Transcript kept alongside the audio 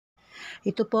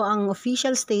Ito po ang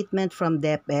official statement from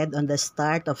Deped on the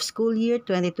start of school year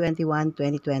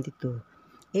 2021-2022.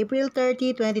 April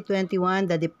 30, 2021,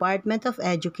 the Department of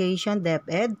Education,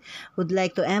 Deped, would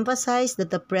like to emphasize that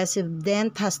the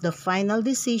President has the final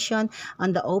decision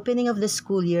on the opening of the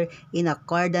school year in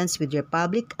accordance with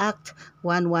Republic Act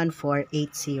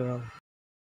 11480.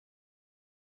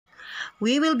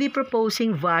 We will be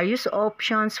proposing various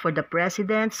options for the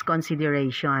President's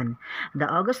consideration. The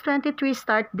August 23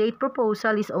 start date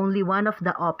proposal is only one of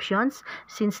the options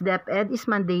since DepEd is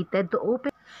mandated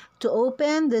to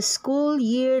open the school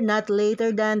year not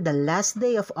later than the last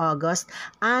day of August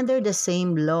under the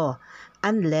same law,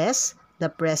 unless the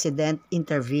President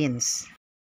intervenes.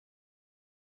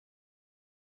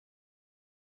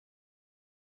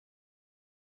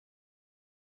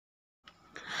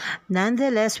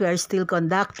 Nonetheless, we are still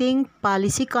conducting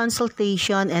policy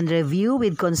consultation and review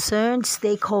with concerned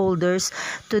stakeholders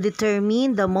to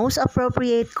determine the most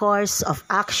appropriate course of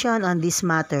action on this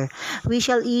matter. We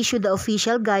shall issue the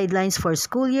official guidelines for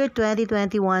school year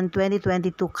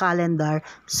 2021-2022 calendar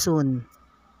soon.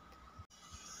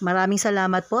 Maraming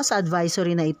salamat po sa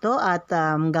advisory na ito at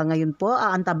hanggang ngayon po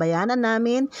aantabayanan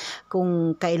namin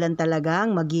kung kailan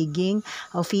talagang magiging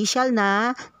official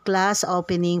na class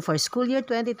opening for school year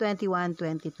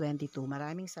 2021-2022.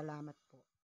 Maraming salamat.